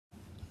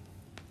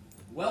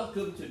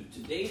Welcome to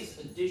today's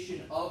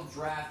edition of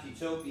Draft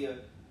Utopia.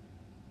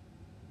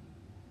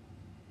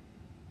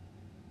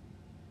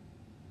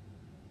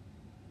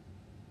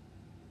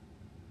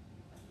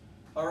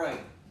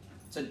 Alright,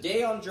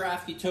 today on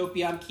Draft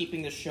Utopia, I'm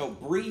keeping the show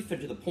brief and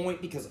to the point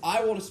because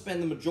I want to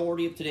spend the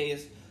majority of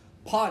today's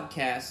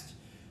podcast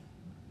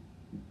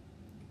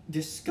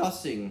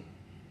discussing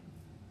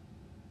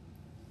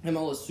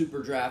MLS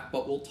Super Draft,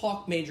 but we'll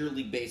talk Major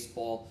League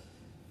Baseball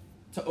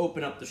to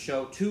open up the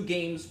show. 2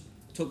 games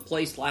took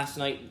place last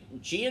night.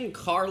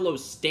 Giancarlo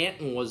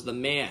Stanton was the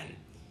man.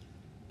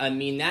 I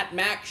mean, that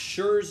Max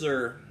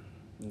Scherzer,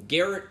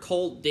 Garrett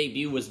Cole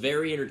debut was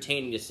very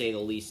entertaining to say the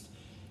least.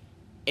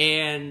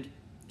 And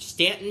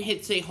Stanton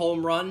hits a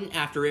home run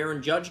after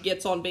Aaron Judge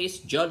gets on base.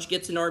 Judge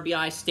gets an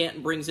RBI.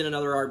 Stanton brings in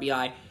another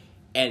RBI.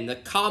 And the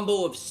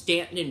combo of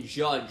Stanton and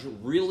Judge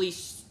really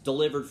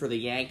delivered for the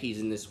Yankees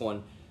in this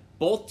one.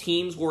 Both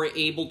teams were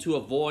able to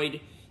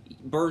avoid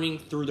burning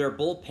through their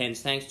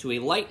bullpens thanks to a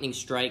lightning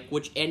strike,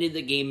 which ended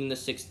the game in the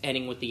 6th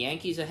inning with the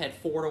Yankees ahead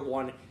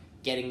 4-1,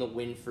 getting the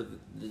win for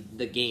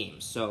the game.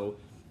 So,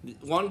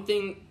 one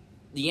thing,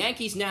 the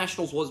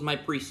Yankees-Nationals was my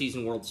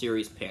preseason World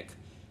Series pick.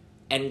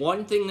 And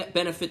one thing that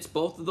benefits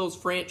both of those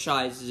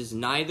franchises is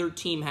neither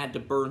team had to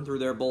burn through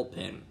their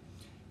bullpen.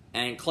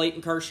 And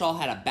Clayton Kershaw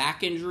had a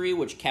back injury,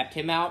 which kept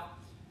him out.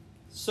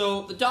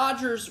 So, the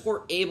Dodgers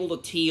were able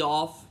to tee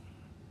off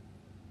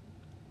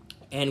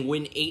and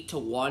win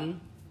 8-1.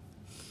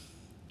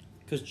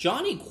 Because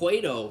Johnny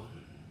Cueto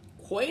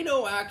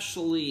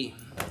actually,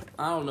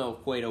 I don't know if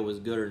Cueto was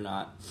good or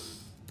not,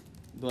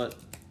 but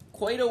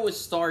Cueto was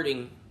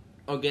starting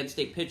against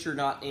a pitcher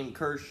not named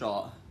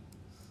Kershaw.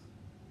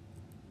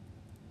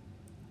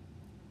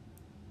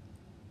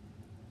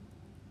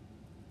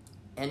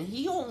 And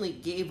he only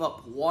gave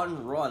up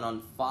 1 run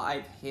on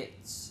 5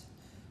 hits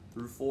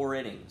through 4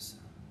 innings.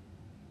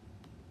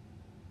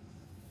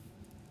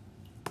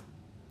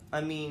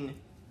 I mean,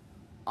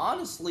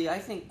 honestly, I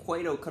think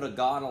Cueto could have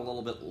gone a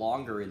little bit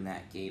longer in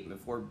that game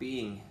if we're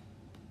being...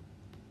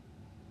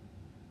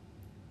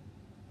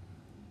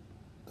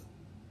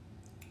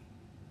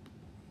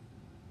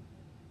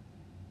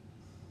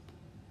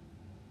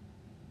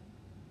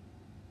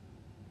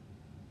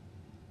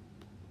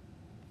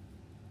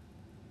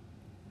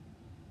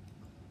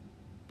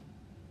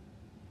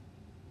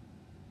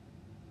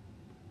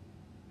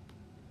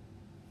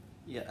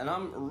 Yeah, and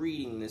I'm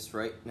reading this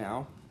right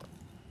now.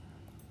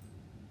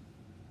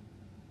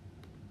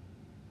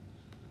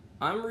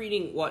 I'm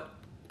reading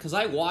because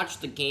I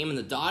watched the game and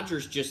the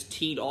Dodgers just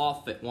teed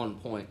off at one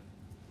point.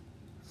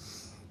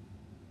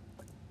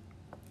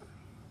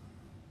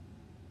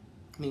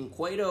 I mean,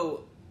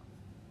 Cueto,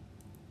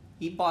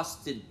 he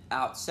busted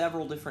out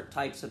several different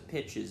types of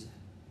pitches.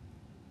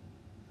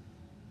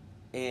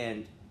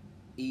 And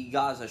he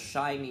got a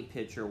shiny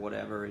pitch or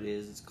whatever it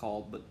is it's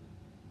called, but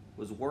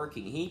was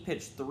working. He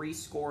pitched 3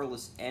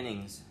 scoreless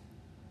innings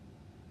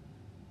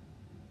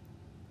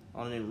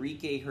on an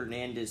Enrique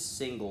Hernandez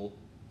single.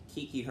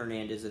 Kiki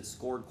Hernandez had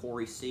scored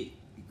Corey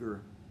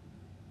Seager.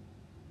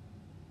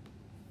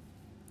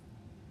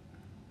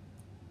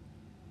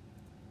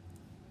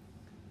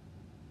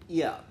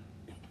 Yeah.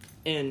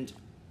 And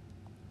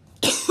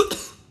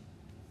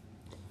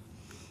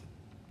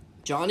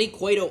Johnny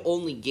Cueto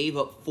only gave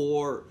up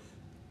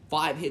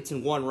 5 hits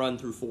and 1 run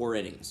through 4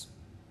 innings.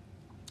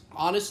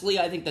 Honestly,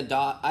 I think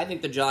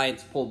the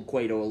Giants pulled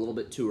Cueto a little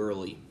bit too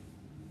early.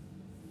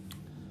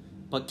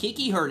 But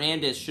Kiki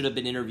Hernandez should have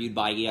been interviewed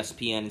by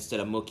ESPN instead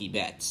of Mookie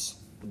Betts.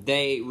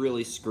 They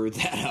really screwed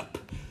that up.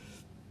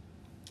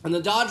 And the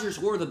Dodgers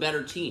were the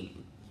better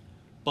team.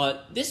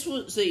 But this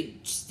was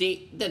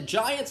the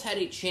Giants had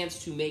a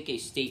chance to make a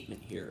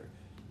statement here.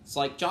 It's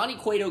like Johnny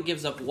Cueto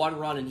gives up 1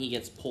 run and he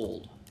gets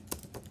pulled.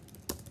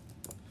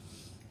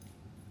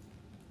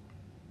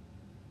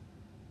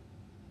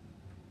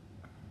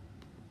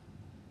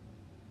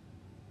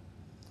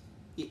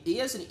 He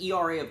has an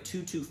ERA of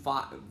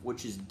 2.25,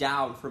 which is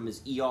down from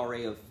his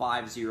ERA of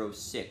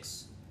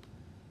 5.06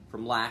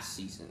 from last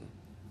season.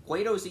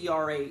 Cueto's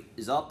ERA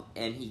is up,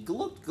 and he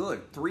looked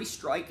good. 3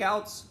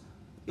 strikeouts.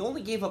 He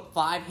only gave up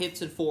 5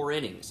 hits in 4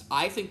 innings.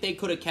 I think they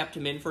could have kept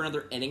him in for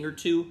another inning or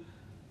 2,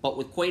 but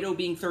with Cueto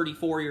being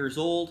 34 years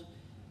old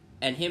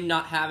and him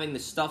not having the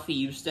stuff he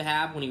used to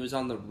have when he was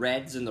on the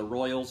Reds and the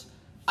Royals,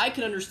 I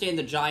can understand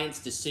the Giants'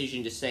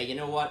 decision to say, you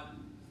know what,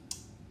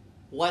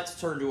 let's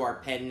turn to our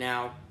pen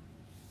now.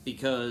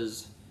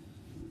 Because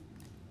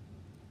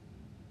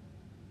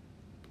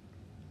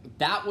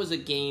that was a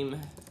game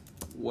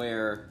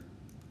where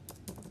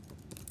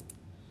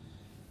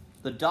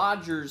the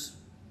Dodgers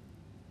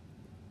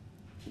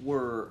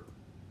were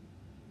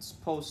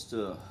supposed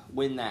to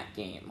win that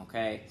game,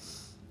 okay?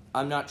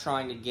 I'm not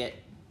trying to get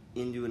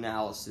into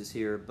analysis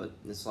here, but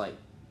it's like,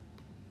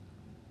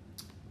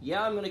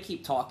 yeah, I'm going to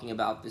keep talking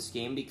about this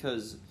game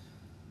because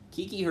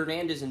Kiki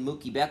Hernandez and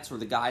Mookie Betts were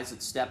the guys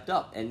that stepped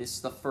up, and this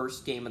is the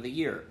first game of the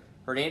year.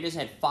 Hernandez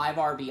had 5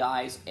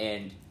 RBIs,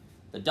 and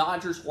the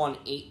Dodgers won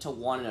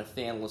 8-1 in a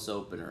fanless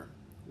opener,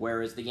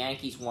 whereas the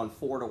Yankees won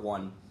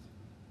 4-1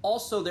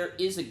 Also, there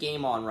is a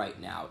game on right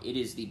now. It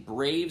is the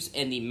Braves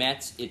and the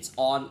Mets. It's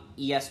on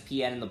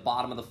ESPN in the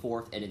bottom of the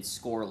fourth, and it's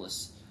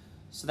scoreless.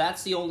 So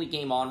that's the only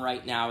game on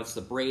right now. It's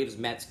the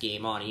Braves-Mets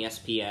game on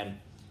ESPN.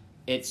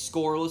 It's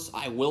scoreless.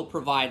 I will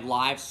provide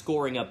live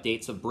scoring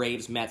updates of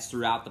Braves-Mets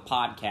throughout the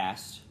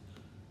podcast,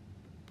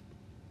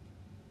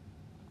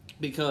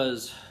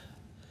 because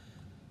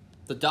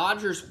the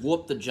Dodgers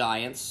whooped the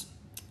Giants,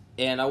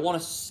 and I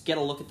want to get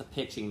a look at the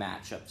pitching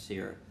matchups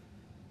here.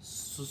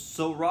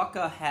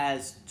 Soroka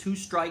has 2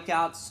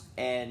 strikeouts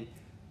and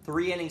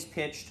 3 innings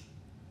pitched.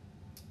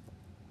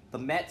 The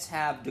Mets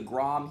have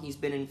DeGrom. He's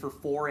been in for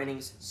 4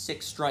 innings,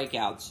 6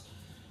 strikeouts.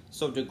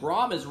 So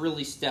DeGrom has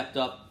really stepped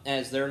up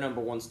as their number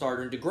 1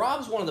 starter. And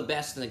DeGrom's one of the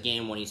best in the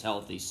game when he's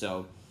healthy.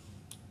 So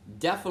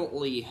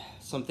definitely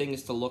some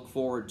things to look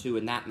forward to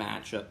in that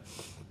matchup.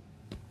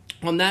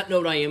 On that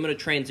note, I am going to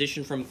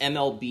transition from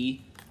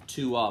MLB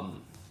to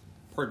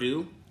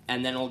Purdue.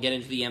 And then I'll get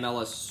into the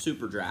MLS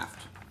Super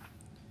Draft,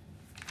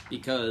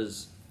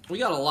 because we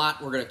got a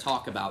lot we're going to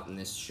talk about in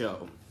this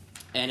show.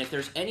 And if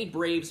there's any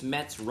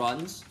Braves-Mets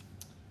runs,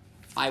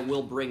 I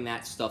will bring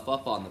that stuff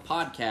up on the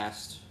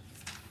podcast.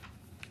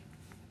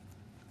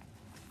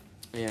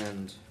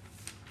 And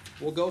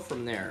we'll go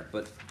from there.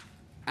 But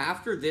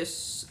after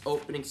this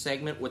opening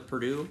segment with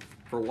Purdue,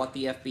 for What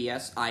the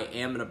FBS, I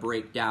am going to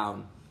break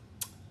down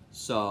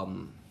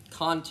some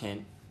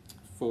content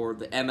for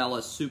the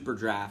MLS Super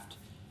Draft.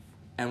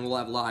 And we'll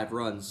have live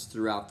runs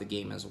throughout the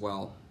game as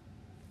well.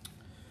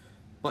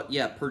 But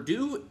yeah,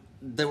 Purdue,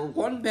 their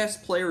one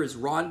best player is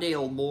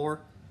Rondale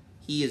Moore.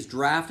 He is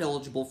draft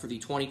eligible for the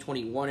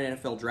 2021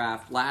 NFL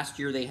Draft. Last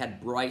year they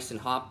had Bryson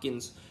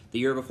Hopkins. The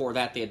year before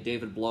that they had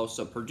David Blow.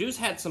 So Purdue's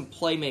had some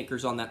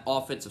playmakers on that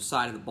offensive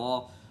side of the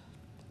ball.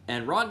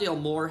 And Rondale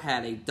Moore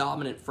had a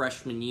dominant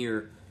freshman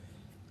year.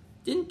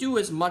 Didn't do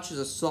as much as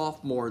a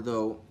sophomore,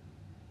 though,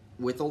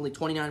 with only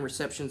 29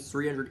 receptions,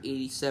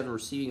 387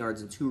 receiving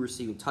yards, and 2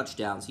 receiving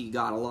touchdowns. He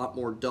got a lot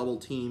more double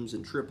teams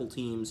and triple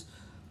teams.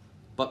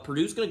 But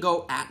Purdue's going to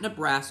go at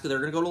Nebraska. They're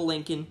going to go to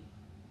Lincoln.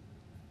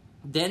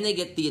 Then they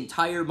get the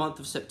entire month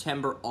of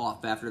September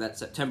off after that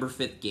September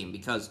 5th game,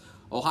 because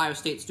Ohio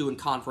State's doing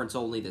conference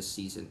only this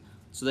season.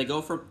 So they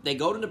go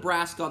to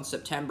Nebraska on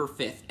September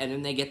 5th, and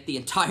then they get the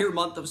entire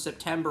month of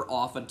September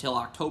off until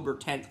October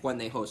 10th when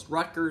they host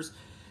Rutgers.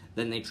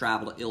 Then they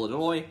travel to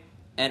Illinois.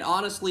 And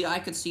honestly, I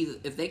could see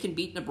that if they can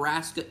beat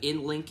Nebraska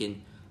in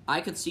Lincoln,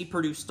 I could see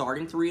Purdue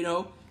starting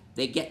 3-0.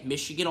 They get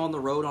Michigan on the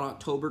road on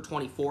October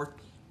 24th.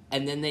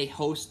 And then they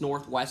host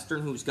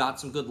Northwestern, who's got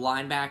some good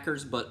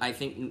linebackers, but I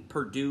think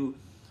Purdue,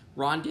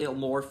 Rondale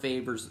Moore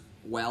favors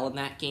well in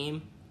that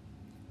game.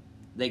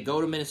 They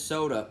go to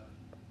Minnesota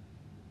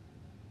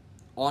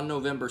on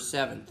November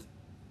 7th.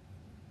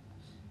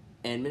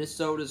 And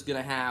Minnesota's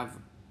going to have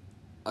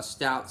a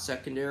stout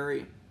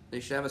secondary. They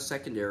should have a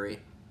secondary.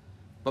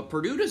 But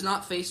Purdue does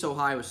not face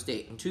Ohio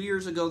State. And 2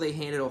 years ago, they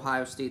handed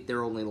Ohio State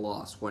their only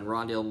loss when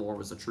Rondale Moore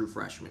was a true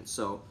freshman.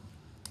 So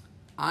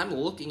I'm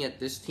looking at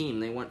this team.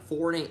 They went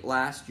 4-8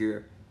 last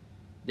year.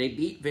 They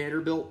beat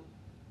Vanderbilt,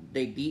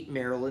 they beat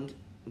Maryland,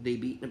 they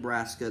beat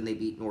Nebraska, and they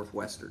beat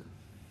Northwestern.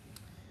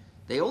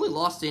 They only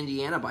lost to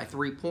Indiana by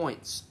 3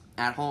 points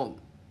at home.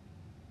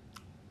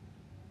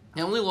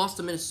 They only lost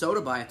to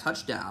Minnesota by a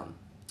touchdown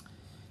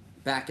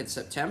back in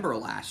September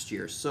last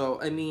year.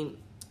 So, I mean,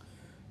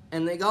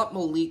 and they got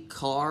Malik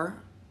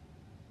Carr,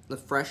 the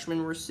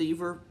freshman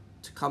receiver,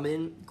 to come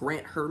in.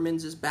 Grant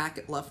Hermans is back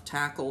at left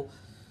tackle.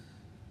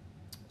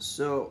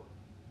 So,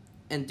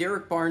 and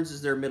Derek Barnes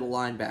is their middle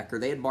linebacker.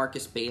 They had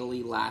Marcus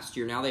Bailey last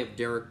year. Now they have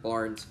Derek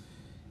Barnes.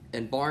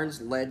 And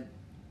Barnes led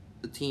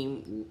the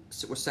team,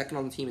 was second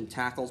on the team in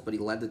tackles, but he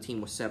led the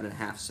team with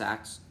 7.5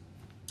 sacks.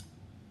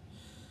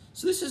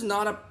 So this is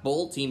not a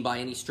bowl team by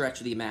any stretch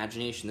of the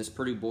imagination, this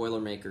Purdue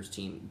Boilermakers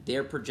team.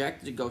 They're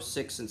projected to go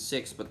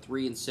 6-6, but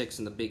 3-6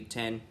 in the Big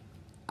Ten.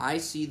 I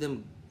see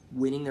them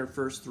winning their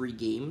first 3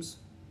 games.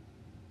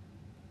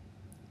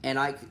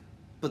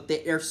 But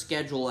their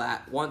schedule,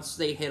 once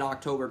they hit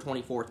October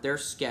 24th, their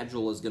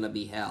schedule is going to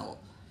be hell.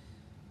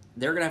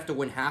 They're going to have to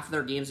win half of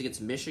their games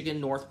against Michigan,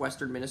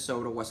 Northwestern,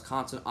 Minnesota,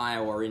 Wisconsin,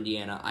 Iowa, or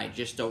Indiana. I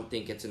just don't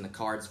think it's in the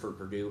cards for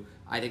Purdue.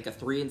 I think a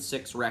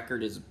 3-6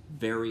 record is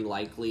very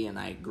likely, and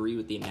I agree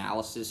with the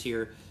analysis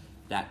here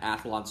that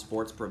Athlon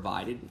Sports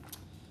provided.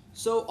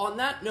 So on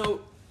that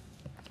note,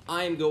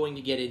 I am going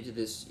to get into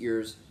this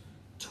year's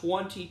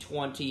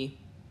 2021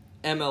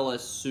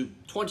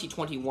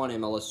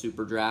 MLS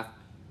Super Draft.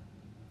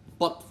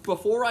 But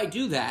before I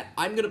do that,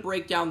 I'm going to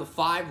break down the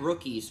 5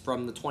 rookies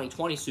from the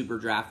 2020 Super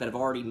Draft that have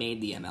already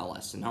made the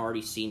MLS and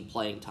already seen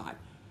playing time.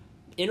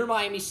 Inter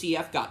Miami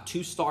CF got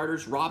 2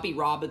 starters, Robbie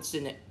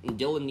Robinson and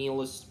Dylan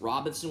Nealis.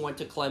 Robinson went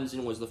to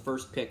Clemson, was the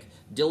first pick.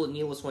 Dylan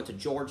Nealis went to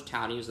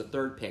Georgetown, he was the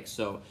 3rd pick.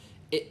 So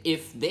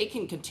if they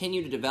can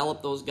continue to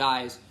develop those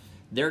guys,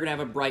 they're going to have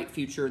a bright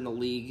future in the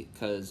league,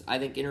 because I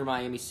think Inter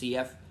Miami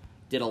CF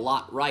did a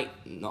lot right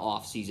in the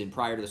offseason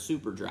prior to the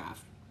Super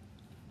Draft.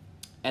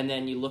 And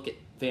then you look at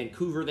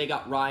Vancouver, they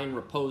got Ryan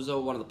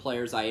Raposo, one of the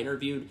players I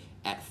interviewed,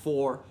 at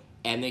 4,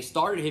 and they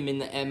started him in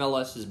the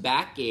MLS's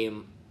back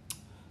game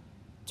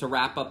to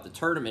wrap up the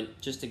tournament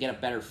just to get a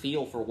better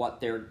feel for what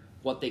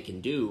they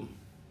can do.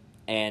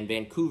 And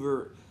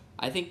Vancouver,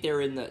 I think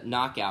they're in the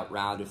knockout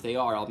round. If they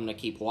are, I'm going to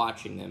keep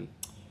watching them.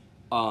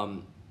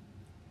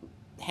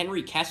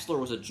 Henry Kessler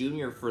was a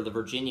junior for the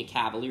Virginia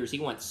Cavaliers. He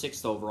went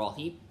 6th overall.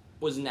 He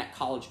was in that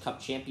College Cup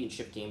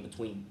championship game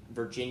between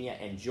Virginia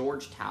and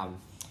Georgetown.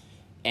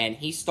 And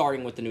he's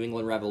starting with the New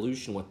England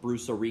Revolution with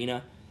Bruce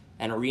Arena.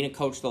 And Arena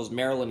coached those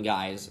Maryland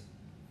guys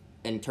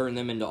and turned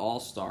them into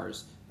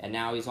all-stars. And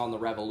now he's on the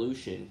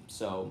Revolution.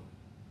 So,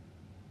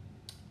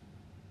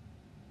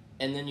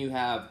 and then you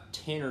have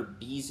Tanner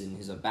Beason,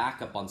 who's a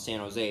backup on San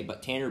Jose.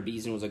 But Tanner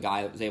Beason was a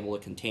guy that was able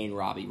to contain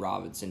Robbie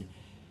Robinson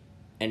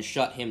and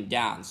shut him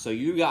down. So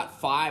you got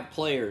 5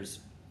 players.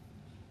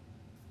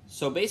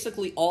 So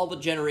basically all the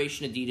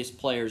Generation Adidas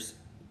players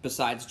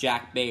besides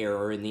Jack Bayer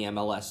are in the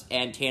MLS.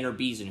 And Tanner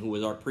Beason, who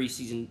was our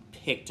preseason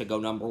pick to go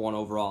number 1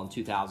 overall in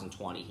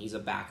 2020. He's a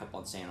backup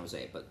on San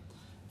Jose. But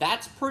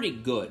that's pretty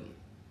good.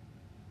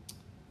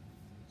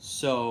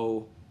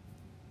 So,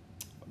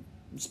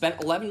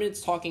 spent 11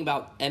 minutes talking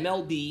about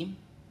MLB,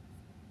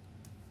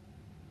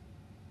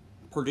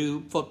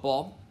 Purdue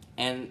football,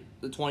 and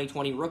the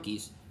 2020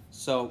 rookies.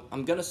 So,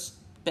 I'm going to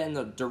spend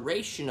the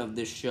duration of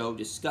this show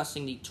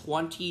discussing the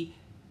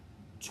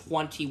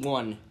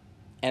 2021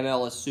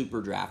 MLS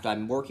Super Draft.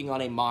 I'm working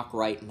on a mock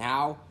right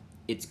now.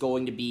 It's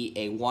going to be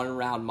a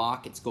 1-round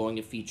mock. It's going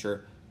to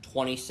feature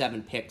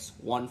 27 picks,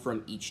 1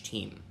 from each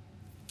team.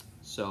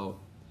 So,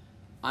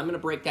 I'm going to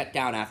break that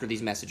down after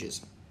these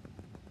messages.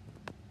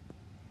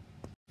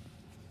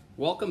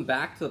 Welcome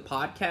back to the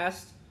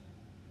podcast.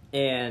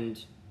 And,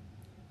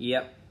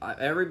 yep,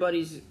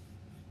 everybody's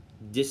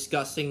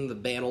discussing the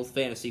Bantle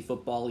Fantasy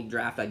Football League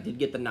draft. I did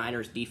get the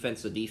Niners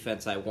defense, the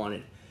defense I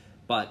wanted.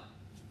 But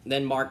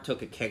then Mark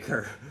took a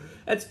kicker.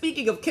 And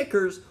speaking of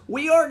kickers,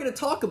 we are going to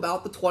talk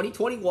about the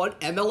 2021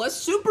 MLS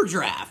Super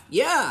Draft.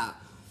 Yeah.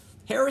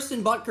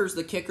 Harrison Butker's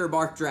the kicker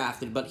Mark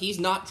drafted, but he's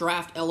not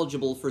draft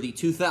eligible for the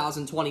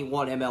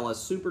 2021 MLS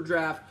Super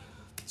Draft.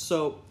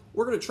 So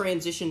we're going to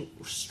transition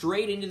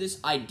straight into this.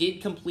 I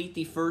did complete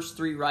the first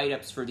 3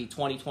 write-ups for the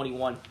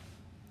 2021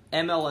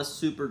 MLS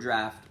Super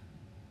Draft.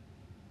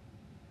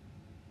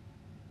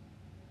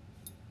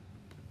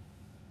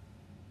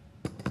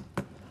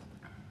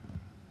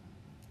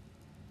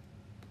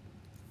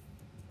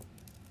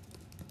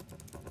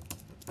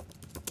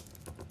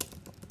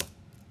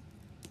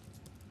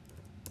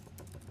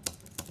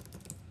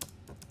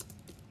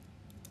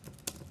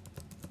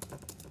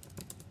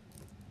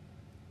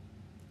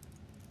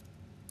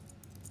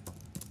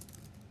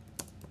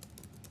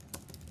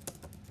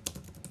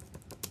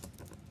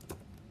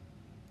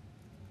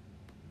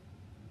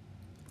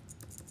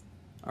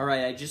 All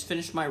right, I just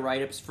finished my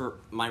write-up for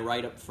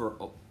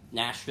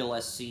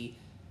Nashville SC.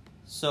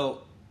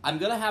 So I'm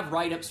going to have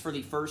write-ups for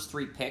the first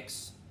 3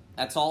 picks.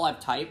 That's all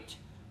I've typed,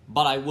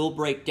 but I will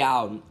break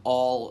down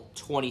all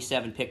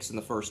 27 picks in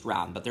the first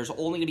round. But there's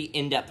only going to be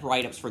in-depth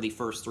write-ups for the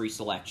first 3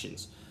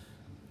 selections.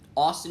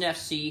 Austin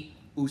FC,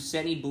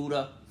 Useni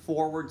Buddha,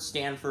 forward,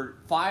 Stanford,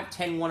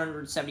 5'10",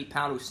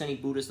 170-pound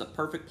Useni Buddha is the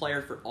perfect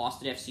player for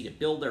Austin FC to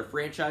build their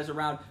franchise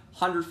around.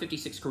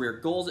 156 career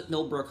goals at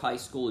Millbrook High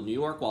School in New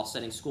York while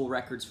setting school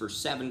records for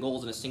 7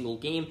 goals in a single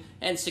game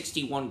and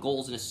 61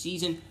 goals in a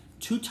season.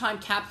 2-time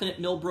captain at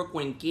Millbrook,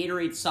 winning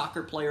Gatorade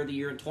Soccer Player of the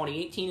Year in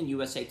 2018 and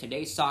USA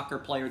Today Soccer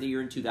Player of the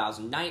Year in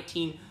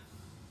 2019.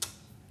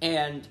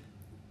 And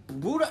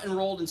Buddha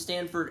enrolled in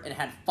Stanford and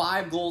had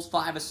 5 goals,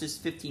 5 assists,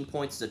 15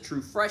 points as a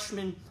true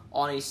freshman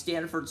on a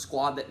Stanford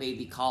squad that made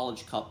the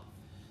College Cup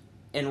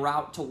en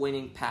route to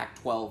winning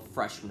Pac-12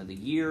 Freshman of the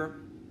Year.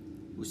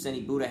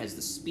 Useni Buddha has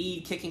the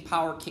speed, kicking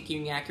power,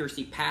 kicking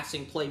accuracy,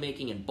 passing,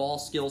 playmaking, and ball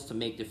skills to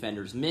make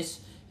defenders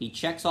miss. He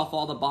checks off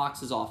all the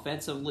boxes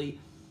offensively,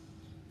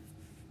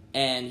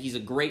 and he's a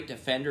great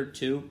defender,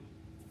 too.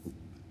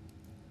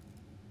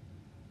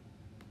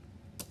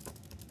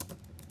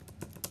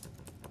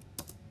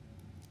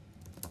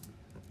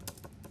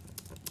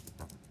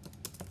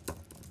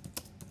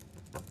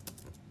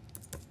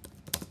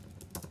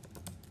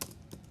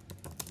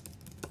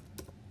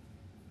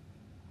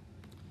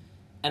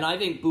 And I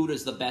think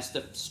Buddha's the best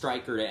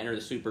striker to enter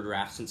the Super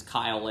Draft since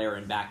Kyle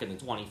Larin back in the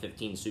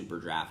 2015 Super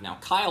Draft. Now,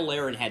 Kyle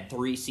Larin had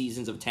 3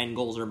 seasons of 10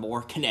 goals or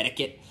more,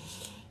 Connecticut,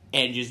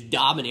 and just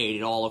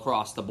dominated all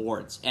across the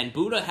boards. And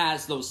Buddha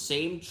has those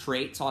same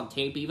traits on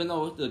tape, even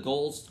though the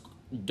goals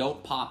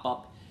don't pop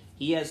up.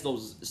 He has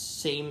those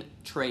same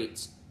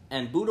traits.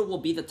 And Buddha will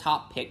be the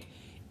top pick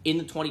in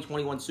the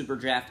 2021 Super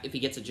Draft if he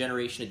gets a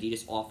Generation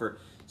Adidas offer,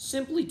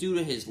 simply due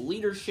to his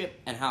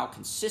leadership and how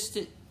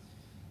consistent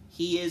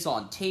he is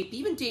on tape,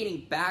 even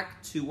dating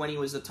back to when he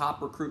was the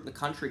top recruit in the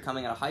country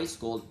coming out of high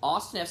school.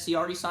 Austin FC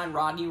already signed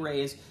Rodney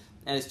Reyes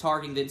and is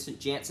targeting Vincent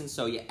Janssen,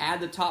 so you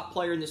add the top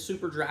player in the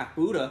Super Draft,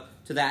 Buddha,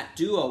 to that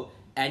duo,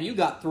 and you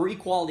got 3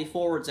 quality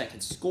forwards that can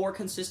score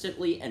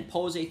consistently and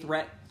pose a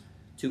threat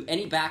to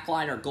any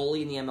backline or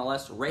goalie in the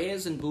MLS.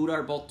 Reyes and Buddha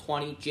are both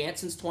 20,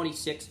 Janssen's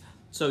 26,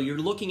 so you're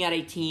looking at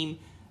a team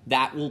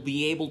that will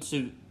be able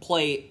to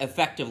play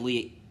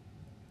effectively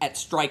at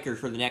striker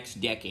for the next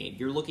decade.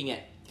 You're looking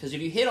at Because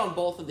if you hit on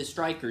both of the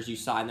strikers you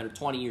signed that are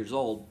 20 years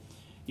old,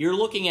 you're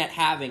looking at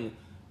having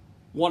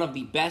one of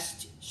the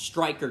best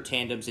striker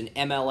tandems in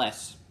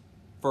MLS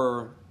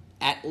for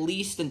at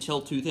least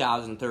until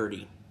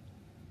 2030.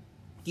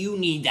 You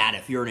need that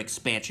if you're an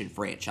expansion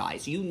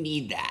franchise. You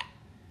need that.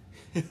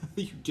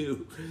 You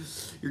do.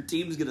 Your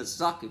team's going to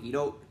suck if you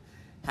don't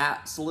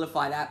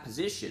solidify that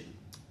position.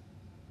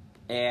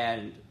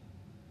 And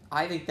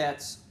I think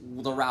that's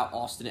the route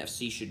Austin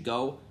FC should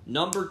go.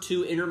 Number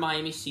 2, Inter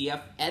Miami CF,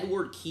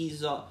 Edward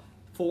Kiza,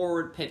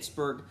 forward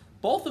Pittsburgh.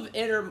 Both of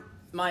Inter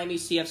Miami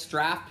CF's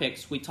draft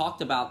picks, we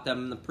talked about them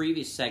in the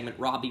previous segment,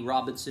 Robbie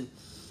Robinson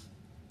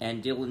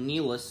and Dylan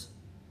Nealis.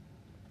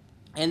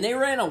 And they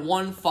ran a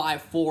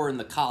 1-5-4 in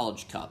the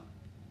College Cup.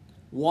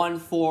 1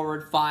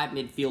 forward, 5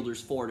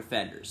 midfielders, 4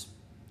 defenders.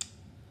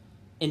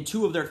 In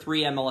 2 of their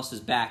 3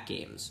 MLS's back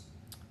games.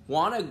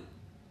 Juana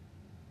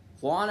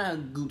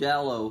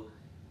Gudelo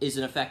is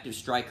an effective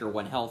striker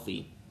when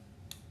healthy.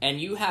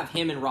 And you have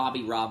him and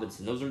Robbie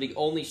Robinson. Those are the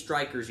only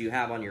strikers you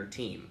have on your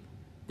team.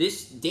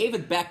 This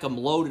David Beckham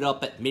loaded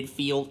up at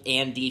midfield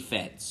and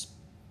defense.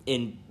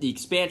 In the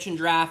expansion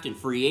draft and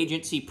free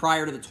agency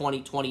prior to the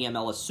 2020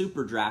 MLS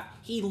Super Draft,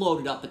 he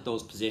loaded up at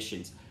those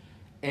positions.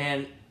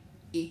 And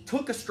he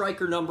took a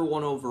striker number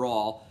 1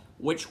 overall,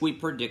 which we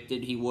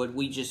predicted he would.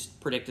 We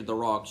just predicted the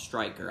wrong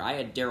striker. I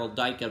had Daryl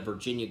Dike of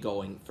Virginia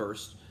going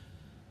first,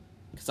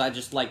 because I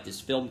just liked his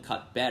film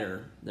cut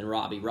better than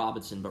Robbie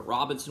Robinson. But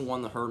Robinson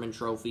won the Herman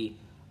Trophy.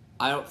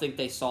 I don't think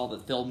they saw the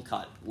film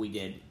cut we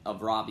did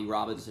of Robbie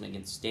Robinson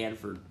against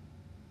Stanford.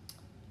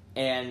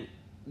 And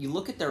you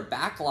look at their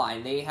back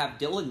line, they have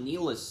Dylan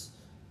Nealis.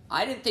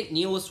 I didn't think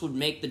Nealis would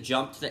make the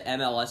jump to the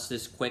MLS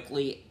this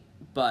quickly,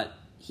 but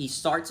he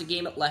starts a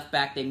game at left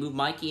back. They move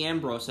Mikey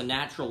Ambrose, a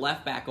natural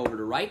left back, over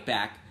to right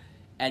back.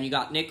 And you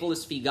got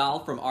Nicolas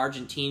Figal from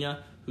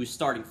Argentina, who's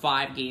starting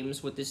 5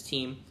 games with this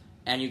team.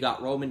 And you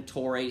got Roman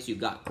Torres. You've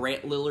got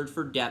Grant Lillard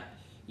for depth.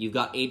 You've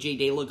got AJ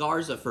De La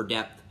Garza for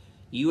depth.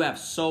 You have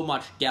so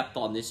much depth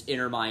on this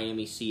Inter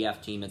Miami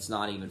CF team, it's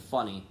not even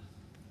funny.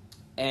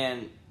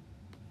 And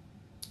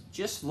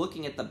just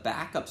looking at the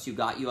backups you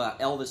got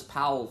Elvis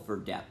Powell for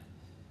depth,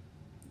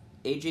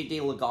 AJ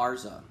De La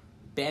Garza,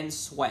 Ben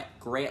Sweat,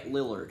 Grant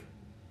Lillard.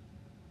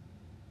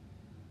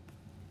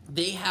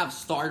 They have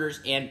starters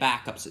and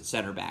backups at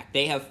center back.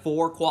 They have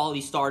 4 quality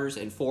starters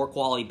and 4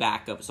 quality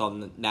backups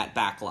on that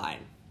back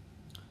line.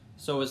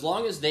 So as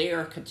long as they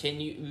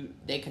continue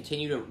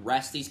to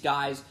rest these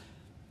guys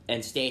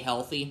and stay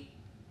healthy,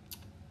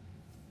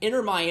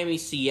 Inter Miami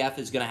CF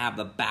is going to have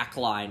the back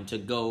line to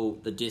go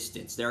the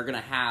distance. They're going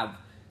to have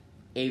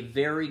a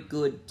very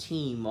good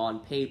team on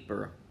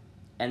paper,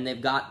 and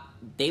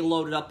they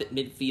loaded up at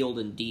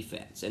midfield and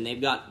defense, and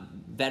they've got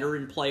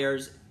veteran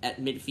players at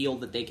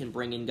midfield that they can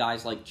bring in,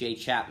 guys like Jay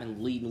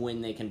Chapman, lead and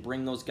win. They can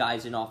bring those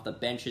guys in off the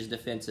bench as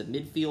defensive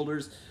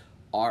midfielders,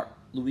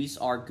 Luis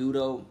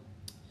Argudo.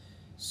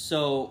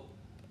 So,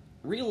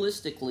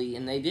 realistically,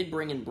 and they did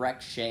bring in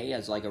Breck Shea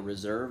as like a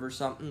reserve or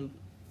something,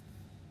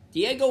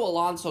 Diego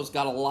Alonso's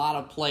got a lot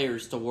of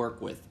players to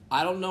work with.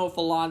 I don't know if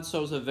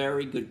Alonso's a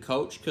very good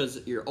coach,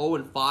 because you're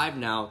 0-5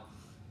 now,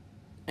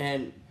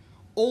 and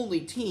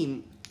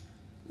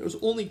there's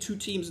only 2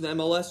 teams in the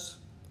MLS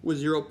with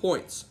 0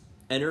 points.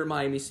 Inter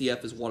Miami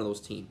CF is one of those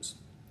teams.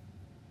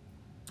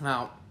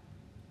 Now,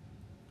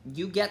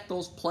 you get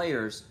those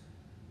players.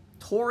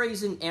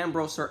 Torres and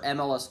Ambrose are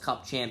MLS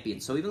Cup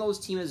champions, so even though this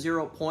team has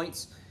 0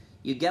 points,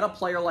 you get a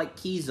player like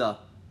Kiza,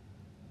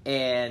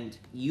 and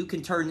you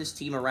can turn this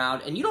team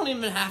around, and you don't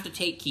even have to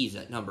take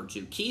Kiza at number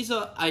 2.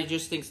 Kiza, I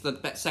just think, is the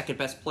second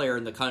best player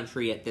in the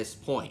country at this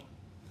point.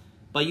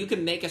 But you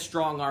can make a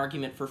strong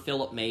argument for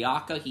Philip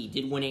Mayaka. He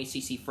did win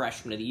ACC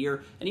Freshman of the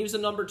Year, and he was the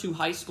number 2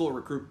 high school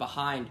recruit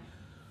behind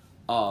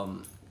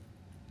Oseni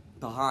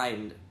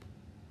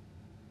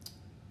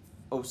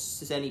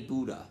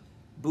Buda.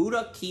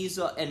 Buda,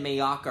 Kiza, and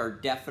Mayaka are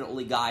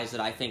definitely guys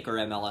that I think are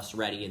MLS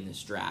ready in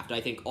this draft.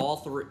 I think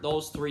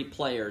those three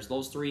players,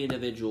 those 3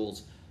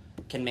 individuals,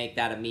 can make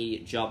that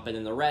immediate jump. And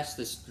in the rest of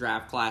this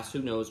draft class,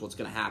 who knows what's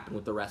going to happen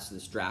with the rest of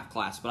this draft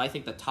class. But I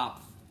think the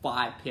top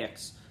 5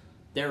 picks,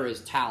 there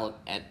is talent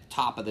at the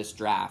top of this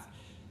draft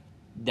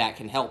that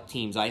can help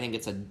teams. I think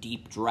it's a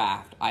deep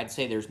draft. I'd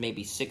say there's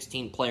maybe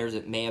 16 players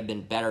that may have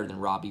been better than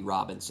Robbie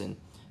Robinson.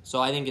 So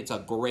I think it's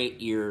a great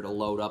year to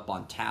load up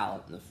on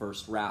talent in the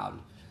first round.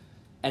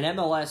 And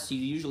MLS, you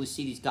usually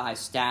see these guys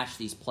stash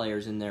these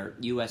players in their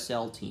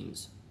USL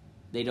teams.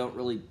 They don't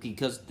really,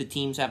 because the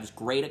teams have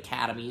great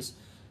academies,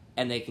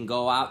 and they can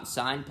go out and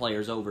sign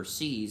players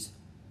overseas.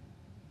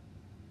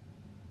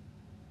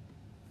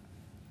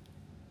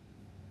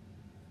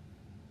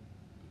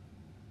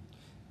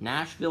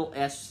 Nashville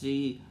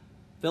SC,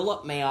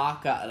 Philip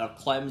Mayaka out of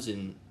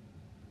Clemson,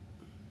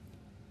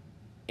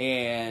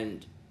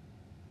 and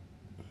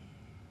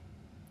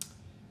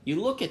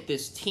you look at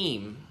this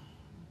team,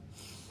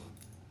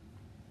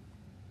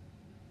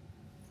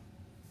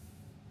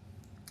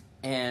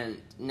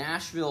 and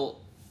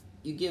Nashville,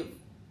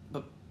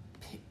 but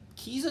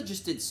Kiza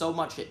just did so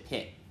much at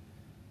Pitt.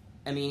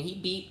 I mean, he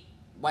beat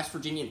West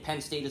Virginia and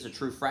Penn State as a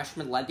true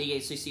freshman, led the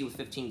ACC with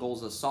 15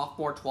 goals as a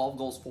sophomore, 12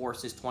 goals, 4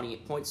 assists,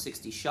 28 points,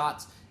 60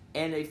 shots,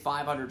 and a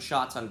 500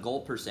 shots on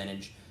goal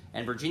percentage.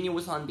 And Virginia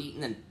was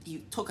unbeaten, and he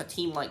took a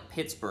team like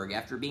Pittsburgh.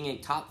 After being a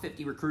top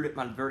 50 recruit at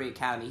Montverde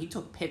Academy, he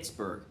took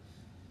Pittsburgh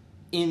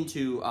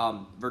into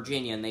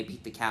Virginia, and they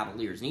beat the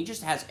Cavaliers. And he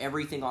just has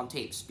everything on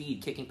tape: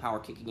 speed, kicking power,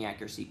 kicking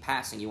accuracy,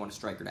 passing you want a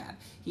striker to have.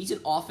 He's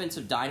an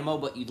offensive dynamo,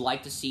 but you'd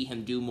like to see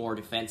him do more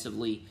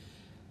defensively.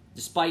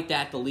 Despite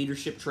that, the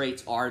leadership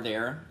traits are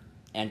there,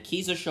 and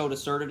Kiza showed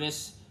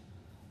assertiveness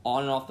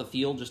on and off the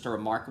field. Just a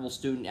remarkable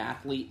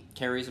student-athlete,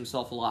 carries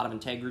himself with a lot of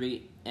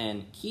integrity,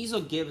 and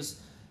Kiza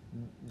gives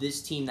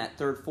this team that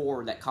third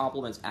forward that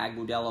complements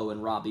Agudelo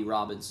and Robbie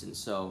Robinson.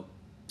 So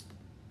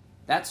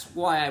that's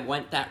why I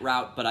went that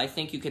route, but I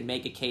think you could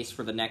make a case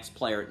for the next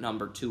player at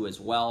number 2 as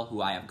well, who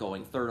I have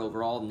going 3rd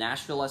overall.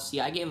 Nashville SC,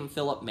 I gave him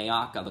Philip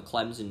Mayaka, the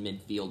Clemson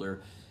midfielder,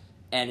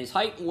 and his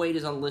height and weight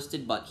is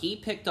unlisted, but he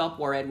picked up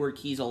where Edward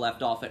Kiza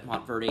left off at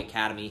Montverde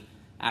Academy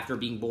after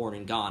being born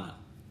in Ghana.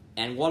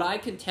 And what I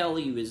can tell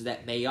you is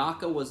that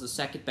Mayaka was the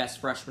second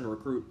best freshman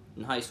recruit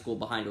in high school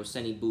behind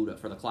Oseni Buda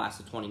for the class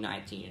of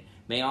 2019.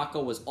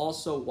 Mayaka was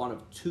also one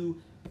of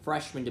 2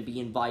 freshmen to be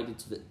invited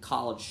to the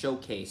college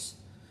showcase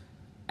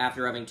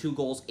after having 2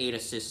 goals, 8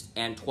 assists,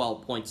 and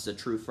 12 points as a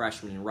true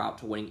freshman en route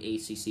to winning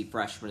ACC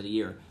Freshman of the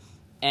Year.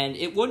 And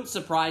it wouldn't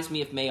surprise me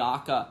if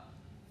Mayaka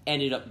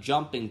ended up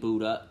jumping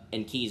Buda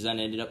and Kiza and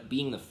ended up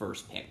being the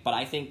first pick. But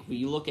I think when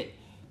you look at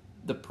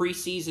the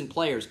preseason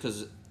players,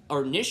 because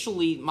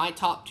initially my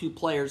top 2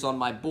 players on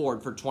my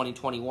board for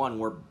 2021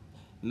 were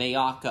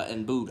Mayaka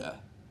and Buda.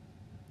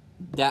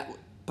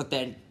 But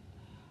then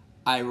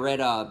I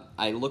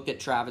looked at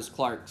Travis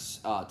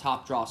Clark's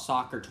Top Draw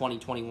Soccer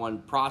 2021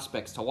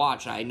 prospects to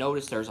watch, and I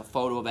noticed there's a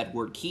photo of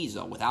Edward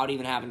Kiza without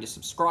even having to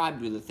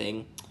subscribe to the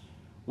thing,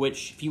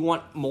 which, if you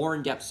want more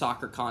in-depth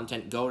soccer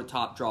content, go to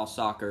Top Draw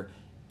Soccer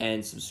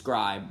and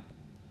subscribe.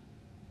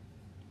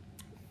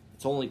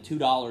 It's only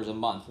 $2 a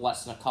month,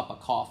 less than a cup of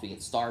coffee at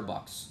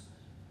Starbucks.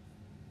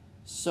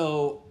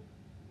 So,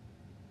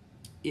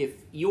 if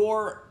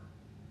you're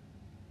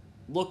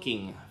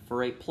looking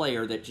for a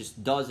player that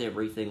just does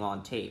everything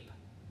on tape,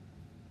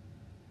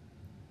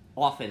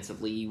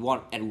 offensively, you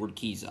want Edward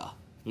Kiza.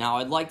 Now,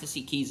 I'd like to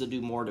see Kiza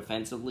do more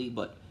defensively,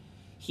 but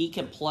he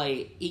can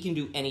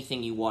do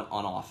anything you want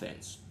on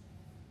offense.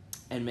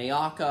 And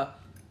Mayaka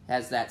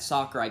has that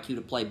soccer IQ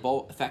to play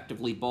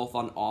effectively both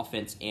on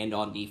offense and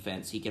on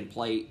defense. He can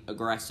play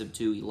aggressive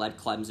too. He led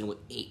Clemson with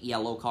 8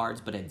 yellow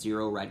cards, but had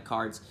 0 red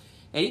cards.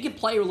 And he can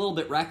play a little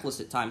bit reckless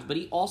at times, but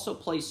he also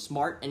plays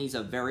smart, and he's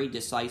a very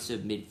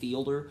decisive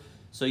midfielder.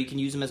 So you can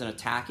use him as an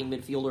attacking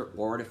midfielder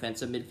or a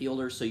defensive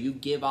midfielder. So you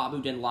give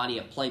Abu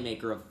Denladi a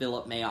playmaker of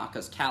Philip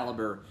Mayaka's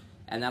caliber,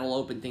 and that'll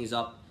open things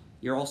up.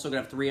 You're also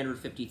going to have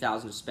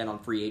 $350,000 to spend on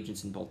free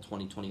agents in both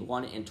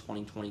 2021 and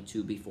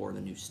 2022 before the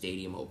new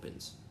stadium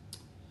opens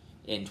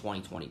in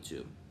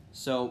 2022.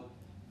 So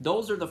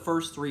those are the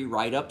first 3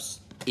 write-ups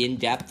in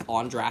depth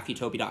on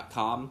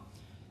draftutopia.com.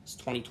 It's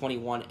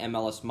 2021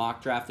 MLS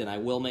mock draft, and I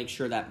will make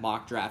sure that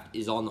mock draft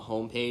is on the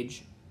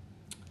homepage.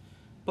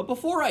 But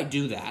before I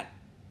do that,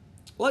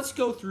 let's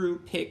go through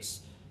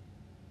picks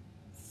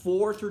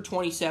 4 through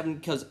 27,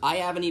 because I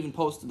haven't even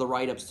posted the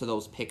write-ups to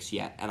those picks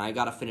yet, and I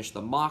got to finish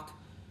the mock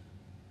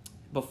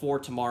before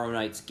tomorrow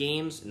night's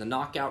games in the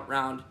knockout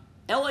round.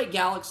 LA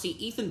Galaxy,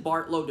 Ethan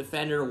Bartlow,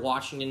 defender,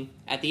 Washington.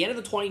 At the end of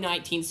the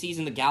 2019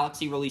 season, the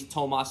Galaxy released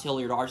Tomas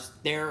Hilliard.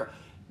 Their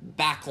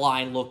back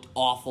line looked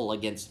awful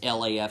against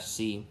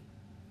LAFC.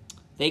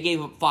 They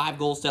gave up 5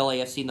 goals to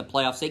LAFC in the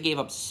playoffs. They gave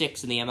up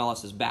 6 in the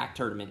MLS's back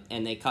tournament,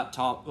 and they cut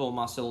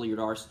Tomas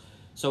Hilliard.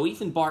 So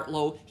Ethan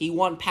Bartlow, he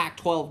won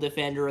Pac-12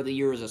 Defender of the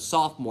Year as a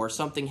sophomore,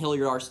 something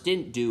Hilliard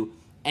didn't do,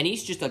 and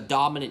he's just a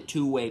dominant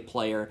two-way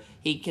player.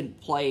 He can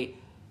play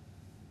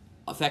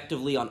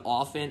effectively on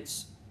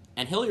offense,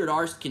 and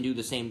Hilliard can do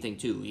the same thing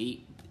too.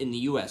 He in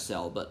the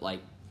USL, but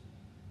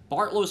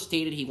Bartlow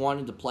stated he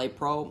wanted to play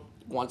pro,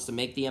 wants to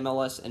make the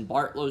MLS, and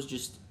Bartlow's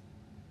just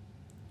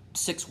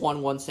 6'1",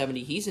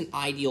 170. He's an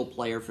ideal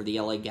player for the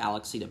LA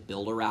Galaxy to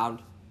build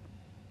around,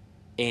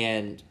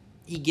 and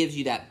he gives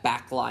you that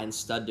backline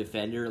stud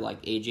defender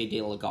like AJ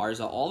De La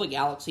Garza. All the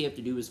Galaxy have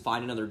to do is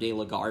find another De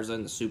La Garza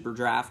in the Super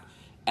Draft,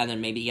 and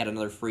then maybe get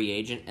another free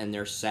agent, and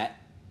they're set.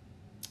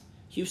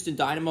 Houston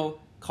Dynamo,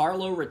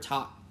 Carlo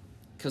Rata,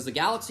 because the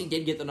Galaxy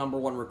did get the number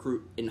 1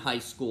 recruit in high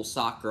school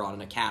soccer on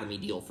an academy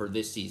deal for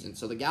this season.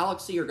 So the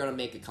Galaxy are going to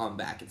make a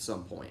comeback at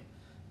some point.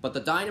 But the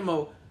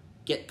Dynamo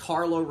get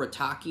Carlo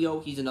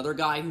Ratacchio. He's another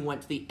guy who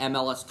went to the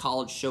MLS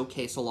College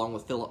Showcase along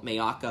with Philip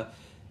Mayaka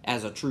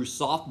as a true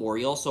sophomore.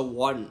 He also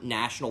won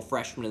National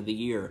Freshman of the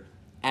Year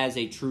as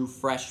a true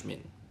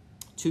freshman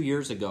 2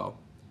 years ago.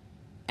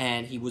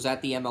 And he was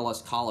at the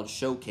MLS College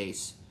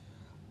Showcase.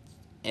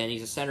 And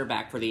he's a center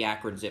back for the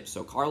Akron Zips.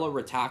 So Carlo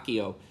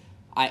Ratacchio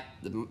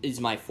is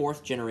my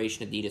 4th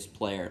generation Adidas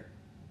player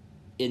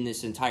in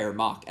this entire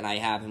mock, and I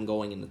have him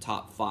going in the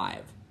top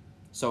 5.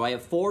 So I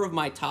have 4 of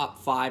my top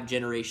 5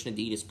 generation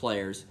Adidas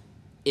players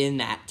in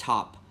that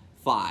top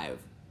 5.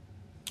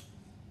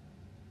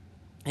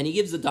 And he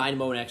gives the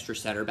Dynamo an extra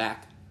center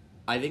back.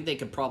 I think they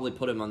could probably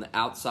put him on the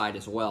outside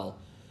as well.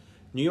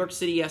 New York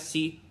City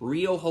FC,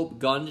 Rio Hope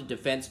Gund,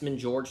 defenseman,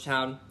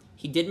 Georgetown.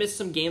 He did miss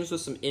some games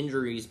with some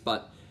injuries,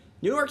 but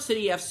New York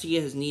City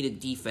FC has needed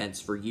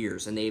defense for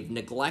years, and they've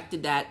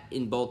neglected that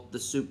in both the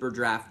Super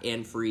Draft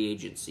and free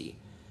agency.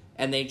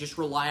 And they just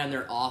rely on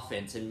their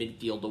offense and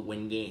midfield to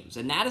win games.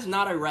 And that is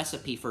not a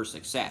recipe for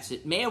success.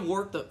 It may have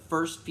worked the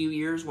first few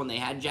years when they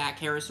had Jack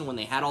Harrison, when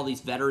they had all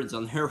these veterans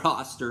on their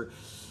roster,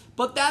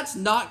 but that's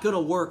not going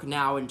to work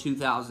now in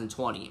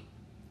 2020.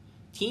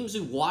 Teams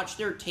who watch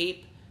their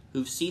tape,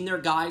 who've seen their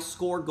guys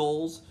score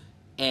goals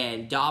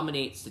and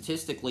dominate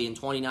statistically in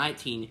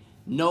 2019,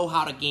 know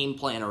how to game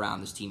plan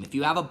around this team. If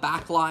you have a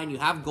back line, you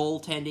have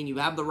goaltending, you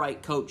have the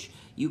right coach,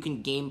 you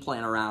can game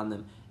plan around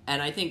them.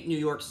 And I think New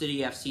York City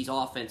FC's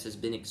offense has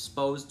been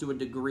exposed to a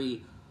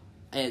degree,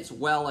 as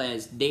well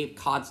as they've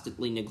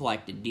constantly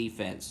neglected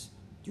defense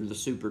through the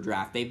Super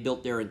Draft. They've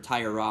built their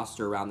entire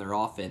roster around their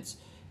offense.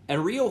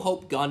 And Rio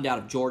Hope Gund out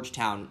of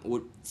Georgetown,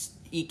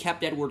 he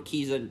kept Edward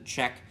Kiza in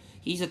check.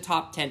 He's a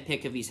top 10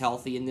 pick if he's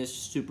healthy in this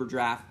Super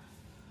Draft.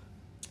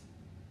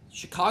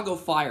 Chicago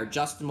Fire,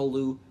 Justin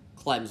Malou,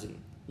 Clemson.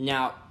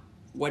 Now,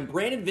 when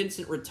Brandon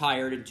Vincent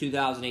retired in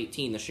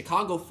 2018, the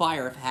Chicago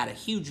Fire have had a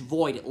huge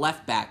void at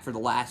left back for the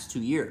last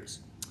 2 years.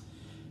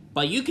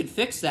 But you could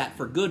fix that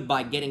for good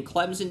by getting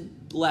Clemson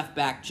left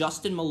back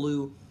Justin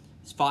Malou,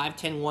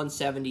 5'10",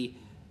 170,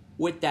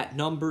 with that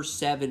number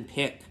 7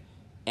 pick.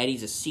 And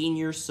he's a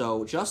senior,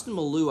 so Justin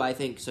Malou, I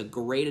think, is a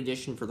great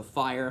addition for the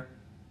Fire.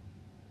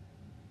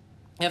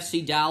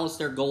 FC Dallas,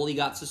 their goalie,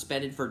 got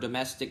suspended for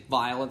domestic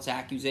violence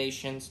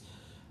accusations.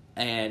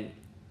 And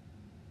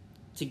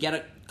to get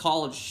a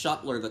college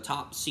shuttler, the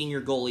top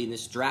senior goalie in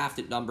this draft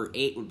at number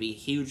 8, would be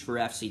huge for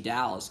FC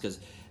Dallas,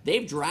 because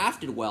they've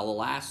drafted well the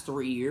last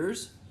 3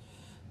 years.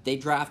 They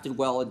drafted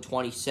well in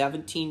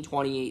 2017,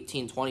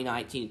 2018,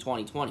 2019, and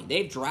 2020.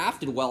 They've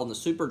drafted well in the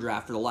Super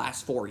Draft for the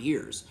last 4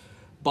 years.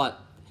 But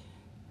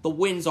the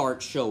wins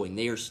aren't showing.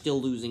 They are still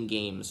losing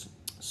games.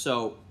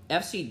 So,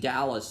 FC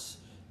Dallas,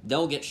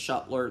 they'll get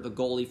Shuttler, the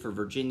goalie for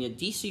Virginia.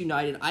 DC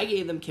United, I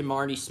gave them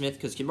Kimarni Smith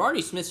because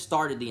Kimarni Smith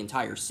started the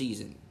entire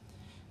season.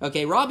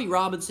 Okay, Robbie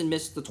Robinson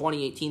missed the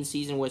 2018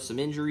 season with some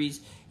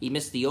injuries. He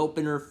missed the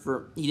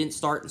opener he didn't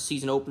start the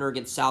season opener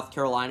against South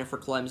Carolina for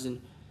Clemson.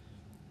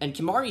 And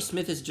Kimarni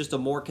Smith is just a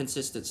more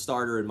consistent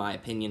starter, in my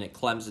opinion, at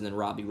Clemson than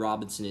Robbie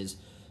Robinson is.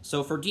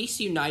 So for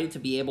DC United to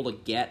be able to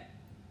get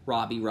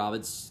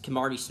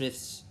Kimarni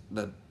Smith's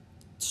the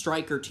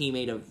striker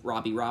teammate of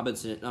Robbie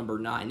Robinson at number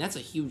 9, that's a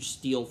huge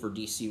steal for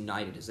DC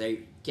United as they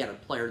get a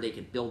player they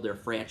can build their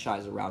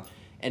franchise around.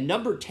 And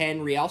number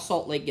 10, Real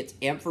Salt Lake gets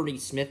Anthony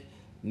Smith,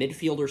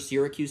 midfielder,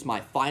 Syracuse,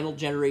 my final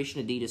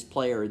generation Adidas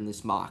player in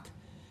this mock.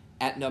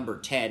 At number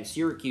 10,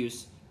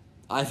 Syracuse,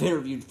 I've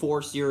interviewed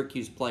 4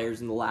 Syracuse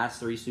players in the last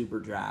 3 Super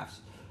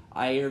Drafts.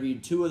 I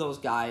interviewed 2 of those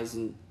guys,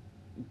 in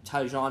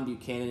Tyjon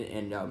Buchanan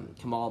and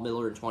Kamal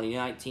Miller in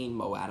 2019,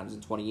 Mo Adams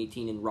in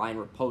 2018, and Ryan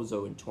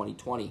Raposo in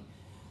 2020.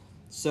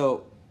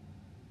 So,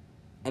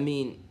 I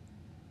mean,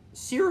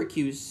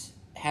 Syracuse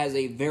has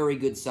a very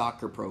good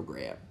soccer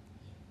program.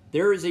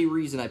 There is a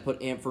reason I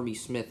put Anthony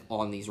Smith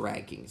on these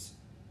rankings.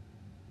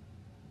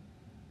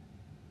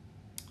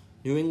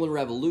 New England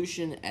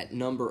Revolution at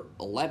number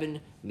 11,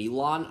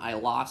 Milan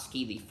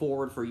Ilosky, the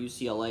forward for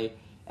UCLA.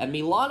 And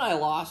Milan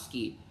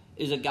Ilosky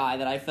is a guy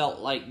that I felt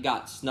like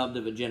got snubbed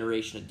of a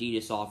Generation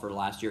Adidas offer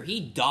last year.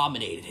 He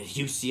dominated at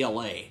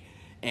UCLA,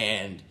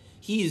 and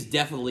he is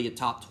definitely a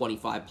top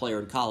 25 player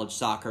in college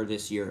soccer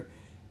this year.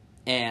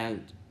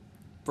 And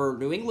for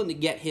New England to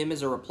get him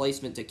as a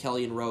replacement to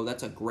Kellyan Rowe,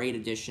 that's a great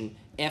addition.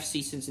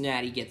 FC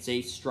Cincinnati gets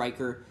a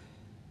striker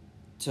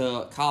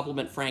to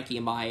complement Frankie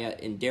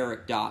Amaya and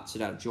Derek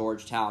Dotson out of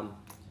Georgetown.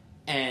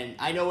 And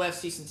I know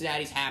FC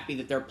Cincinnati's happy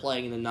that they're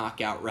playing in the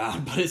knockout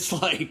round, but it's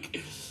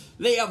like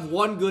they have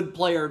one good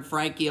player in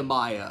Frankie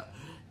Amaya,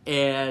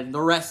 and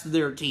the rest of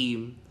their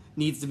team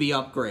needs to be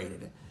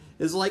upgraded.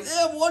 It's like they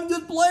have one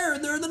good player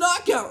and they're in the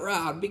knockout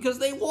round because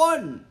they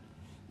won.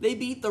 They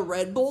beat the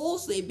Red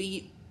Bulls. They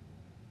beat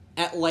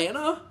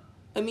Atlanta.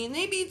 I mean,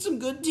 they beat some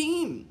good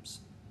teams.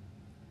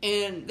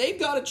 And they've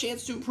got a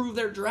chance to improve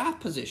their draft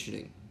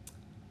positioning.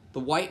 The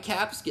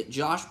Whitecaps get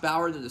Josh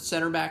Bauer, the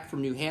center back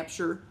from New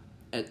Hampshire,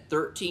 at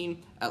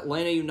 13.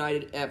 Atlanta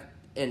United,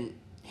 and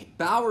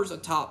Bauer's a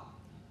top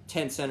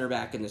 10 center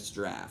back in this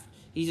draft.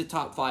 He's a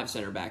top 5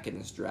 center back in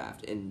this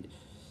draft. And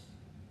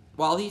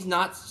while he's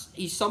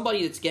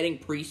somebody that's getting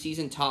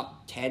preseason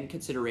top 10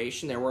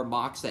 consideration. There were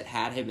mocks that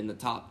had him in the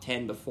top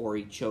 10 before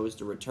he chose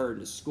to return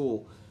to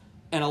school.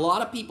 And a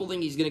lot of people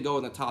think he's going to go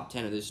in the top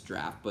 10 of this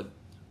draft. But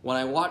when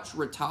I watch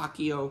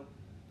Bartlow,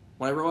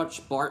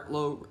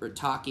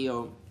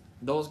 Ritacchio,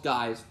 those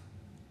guys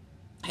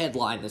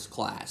headline this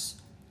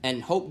class.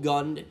 And Hope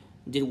Gund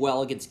did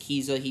well against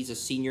Kiza. He's a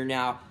senior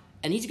now.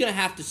 And he's going to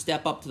have to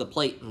step up to the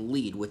plate and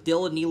lead. With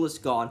Dylan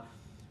Nealis gone,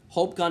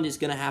 Hope Gund is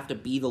going to have to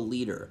be the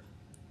leader.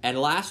 And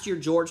last year,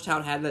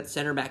 Georgetown had that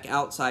center back,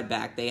 outside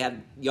back. They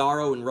had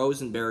Yarrow and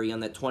Rosenberry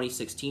on that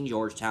 2016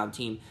 Georgetown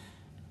team.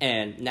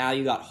 And now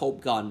you got Hope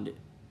Gund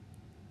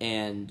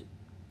and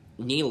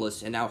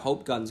Nealis, and now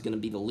Hope Gun's going to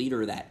be the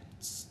leader of that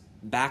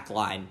back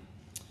line.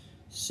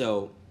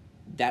 So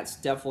that's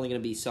definitely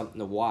going to be something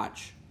to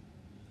watch.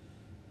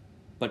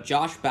 But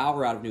Josh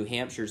Bauer out of New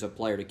Hampshire is a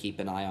player to keep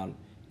an eye on.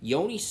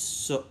 Yoni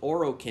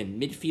Sorokin,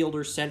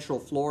 midfielder, Central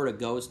Florida,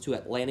 goes to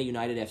Atlanta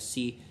United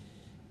FC.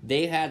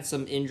 They had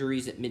some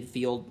injuries at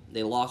midfield.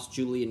 They lost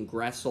Julian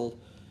Gressel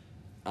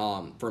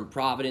from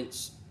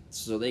Providence,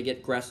 so they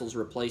get Gressel's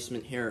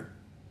replacement here.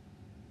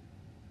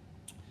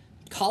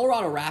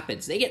 Colorado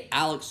Rapids, they get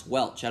Alex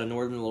Welch out of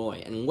Northern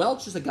Illinois. And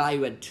Welch is a guy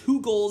who had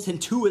 2 goals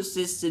and 2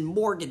 assists in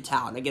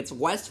Morgantown against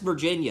West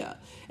Virginia.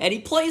 And he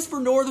plays for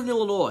Northern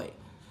Illinois.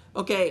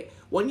 Okay,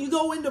 when you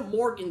go into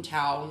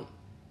Morgantown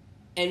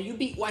and you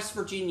beat West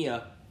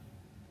Virginia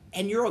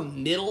and you're a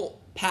middle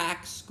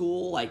pack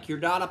school, like you're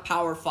not a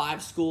Power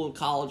 5 school in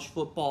college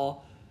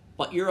football,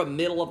 but you're a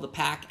middle of the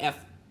pack F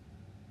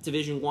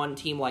Division I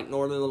team like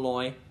Northern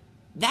Illinois,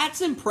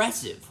 that's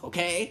impressive,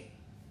 okay?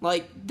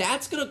 Like,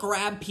 that's going to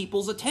grab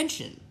people's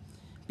attention.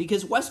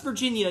 Because West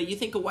Virginia, you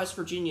think of West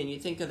Virginia and you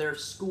think of their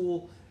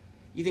school,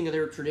 you think of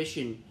their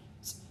tradition,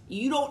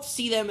 you don't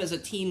see them as a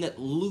team that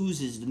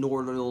loses to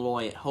Northern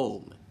Illinois at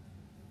home.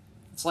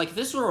 It's like if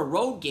this were a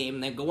road game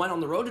and they went on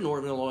the road to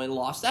Northern Illinois and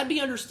lost, that'd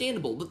be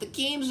understandable. But the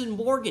game's in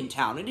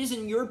Morgantown. It is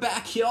in your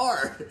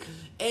backyard.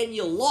 And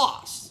you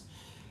lost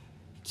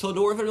to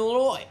Northern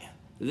Illinois.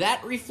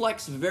 That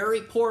reflects very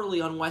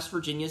poorly on West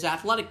Virginia's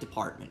athletic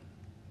department.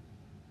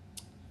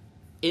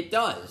 It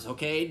does,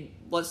 okay?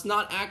 Let's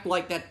not act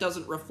like that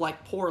doesn't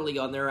reflect poorly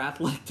on their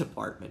athletic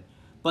department.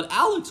 But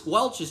Alex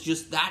Welch is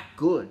just that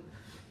good.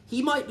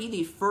 He might be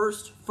the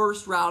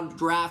first-round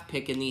draft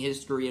pick in the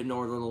history of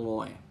Northern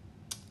Illinois.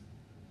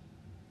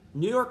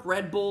 New York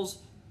Red Bulls,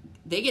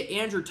 they get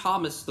Andrew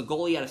Thomas, the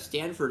goalie out of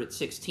Stanford, at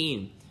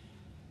 16.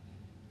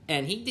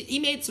 And he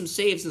made some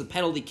saves in the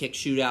penalty kick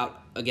shootout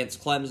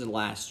against Clemson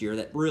last year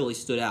that really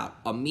stood out.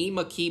 Ami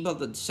Makiba,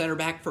 the center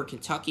back for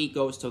Kentucky,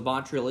 goes to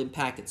Montreal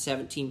Impact at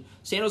 17.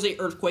 San Jose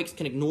Earthquakes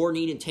can ignore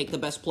need and take the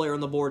best player on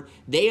the board.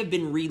 They have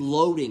been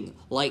reloading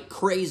like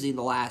crazy in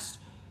the last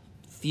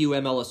few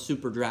MLS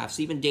Super Drafts,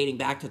 even dating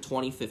back to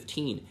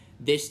 2015.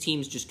 This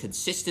team's just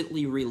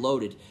consistently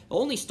reloaded. The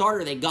only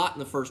starter they got in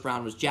the first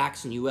round was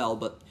Jackson UL,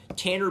 but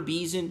Tanner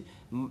Beason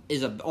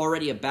is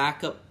already a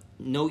backup.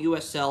 No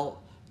USL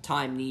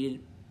time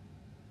needed.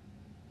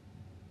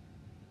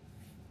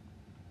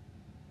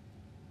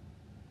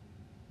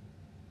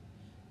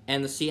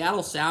 And the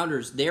Seattle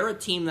Sounders, they're a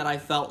team that I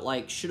felt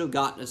like should have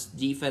gotten a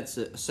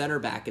defensive center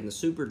back in the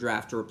Super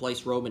Draft to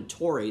replace Roman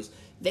Torres.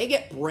 They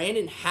get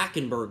Brandon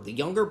Hackenberg, the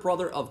younger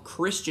brother of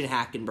Christian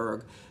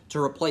Hackenberg,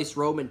 to replace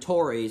Roman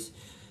Torres.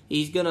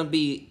 He's going to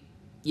be,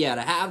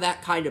 to have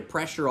that kind of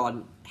pressure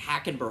on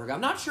Hackenberg.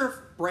 I'm not sure if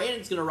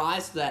Brandon's going to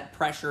rise to that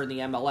pressure in the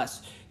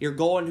MLS. You're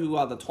going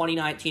to the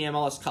 2019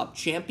 MLS Cup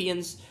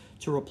champions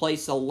to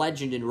replace a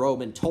legend in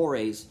Roman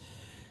Torres.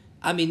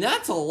 I mean,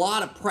 that's a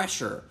lot of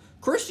pressure.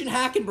 Christian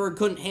Hackenberg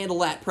couldn't handle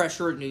that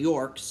pressure in New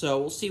York, so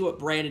we'll see what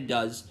Brandon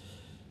does.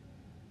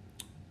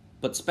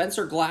 But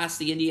Spencer Glass,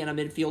 the Indiana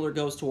midfielder,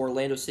 goes to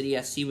Orlando City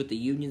SC with the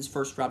Union's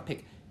first-round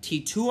pick.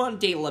 Tituan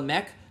de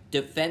Lamec,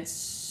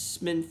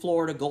 defenseman,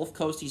 Florida Gulf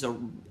Coast. He's a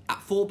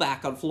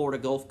fullback on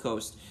Florida Gulf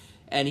Coast,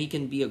 and he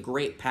can be a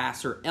great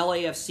passer.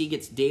 LAFC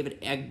gets David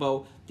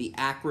Egbo, the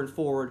Akron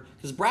forward,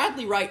 because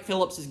Bradley Wright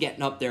Phillips is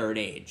getting up there in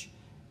age.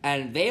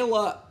 And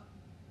Vela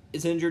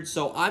is injured,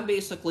 so I'm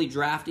basically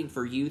drafting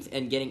for youth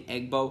and getting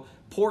Egbo.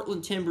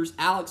 Portland Timbers,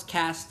 Alex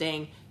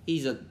Castang.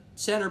 He's a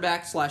center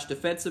back /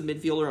 defensive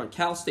midfielder on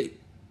Cal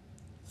State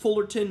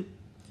Fullerton.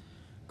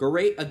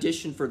 Great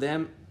addition for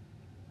them.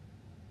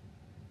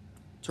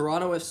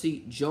 Toronto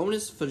FC,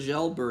 Jonas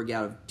Fagelberg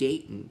out of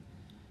Dayton.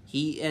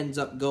 He ends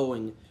up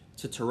going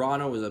to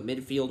Toronto as a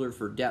midfielder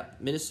for depth.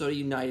 Minnesota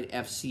United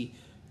FC,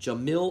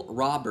 Jamil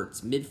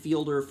Roberts,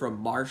 midfielder from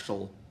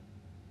Marshall.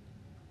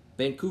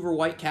 Vancouver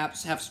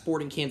Whitecaps have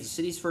Sporting Kansas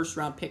City's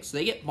first-round pick, so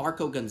they get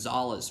Marco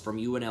Gonzalez from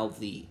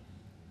UNLV.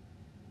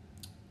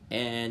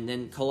 And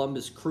then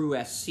Columbus Crew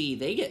SC,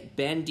 they get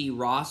Ben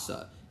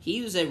DeRosa.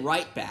 He's a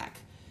right back.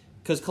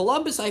 Because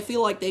Columbus, I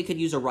feel like they could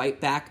use a right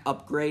back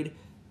upgrade.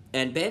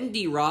 And Ben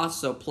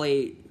DeRosa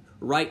played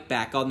right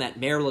back on that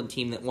Maryland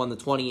team that won the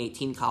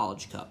 2018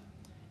 College Cup.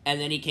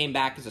 And then he came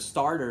back as a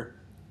starter,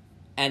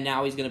 and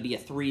now he's going to be a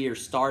 3-year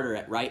starter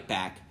at right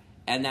back.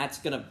 And that's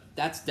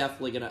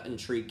definitely going to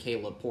intrigue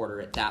Caleb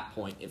Porter at that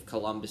point if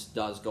Columbus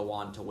does go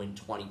on to win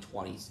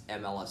 2020's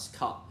MLS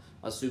Cup,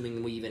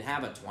 assuming we even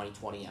have a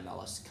 2020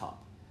 MLS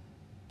Cup.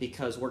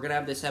 Because we're going to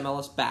have this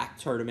MLS back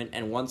tournament,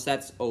 and once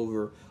that's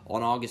over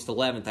on August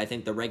 11th, I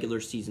think the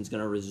regular season's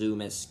going to resume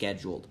as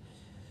scheduled.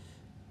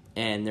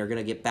 And they're going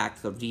to get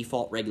back to the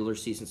default regular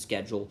season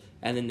schedule,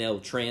 and then they'll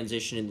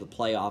transition into the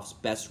playoffs,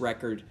 best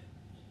record.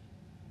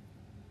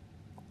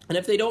 And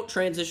if they don't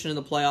transition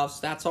into the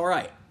playoffs, that's all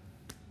right.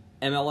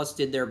 MLS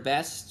did their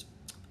best,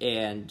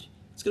 and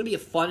it's going to be a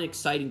fun,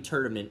 exciting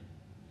tournament.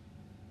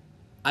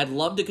 I'd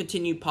love to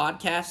continue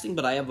podcasting,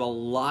 but I have a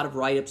lot of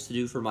write-ups to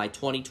do for my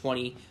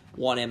 2021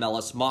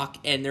 MLS mock,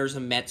 and there's a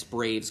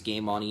Mets-Braves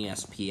game on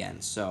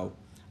ESPN, so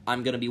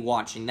I'm going to be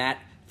watching that.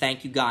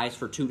 Thank you guys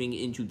for tuning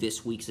into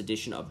this week's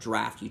edition of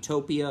Draft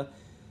Utopia.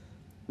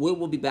 We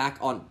will be back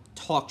on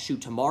Talk Shoe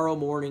tomorrow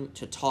morning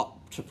to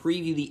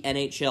preview the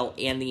NHL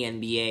and the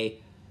NBA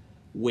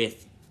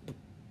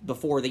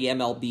before the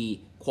MLB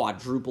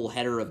quadruple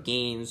header of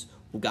games.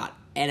 We've got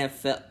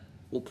NFL.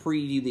 We'll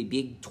preview the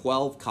Big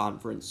 12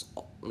 conference.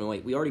 No,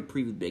 wait, we already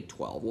previewed the Big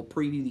 12. We'll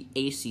preview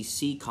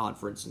the ACC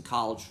conference in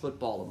college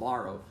football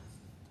tomorrow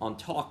on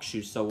Talk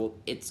Shoe. So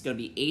it's going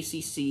to be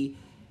ACC,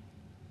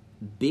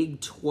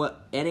 Big 12,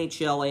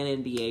 NHL,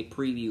 and NBA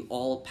preview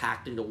all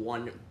packed into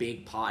one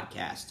big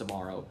podcast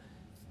tomorrow.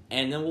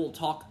 And then we'll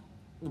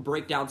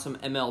break down some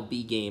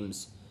MLB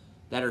games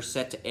that are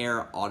set to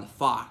air on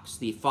Fox,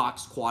 the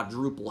Fox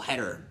quadruple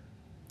header.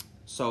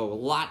 So a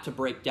lot to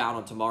break down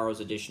on tomorrow's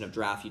edition of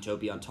Draft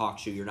Utopia on Talk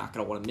Shoe. You're not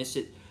going to want to miss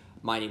it.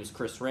 My name is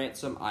Chris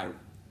Ransom. I'm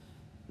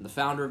the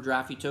founder of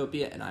Draft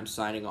Utopia, and I'm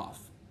signing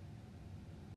off.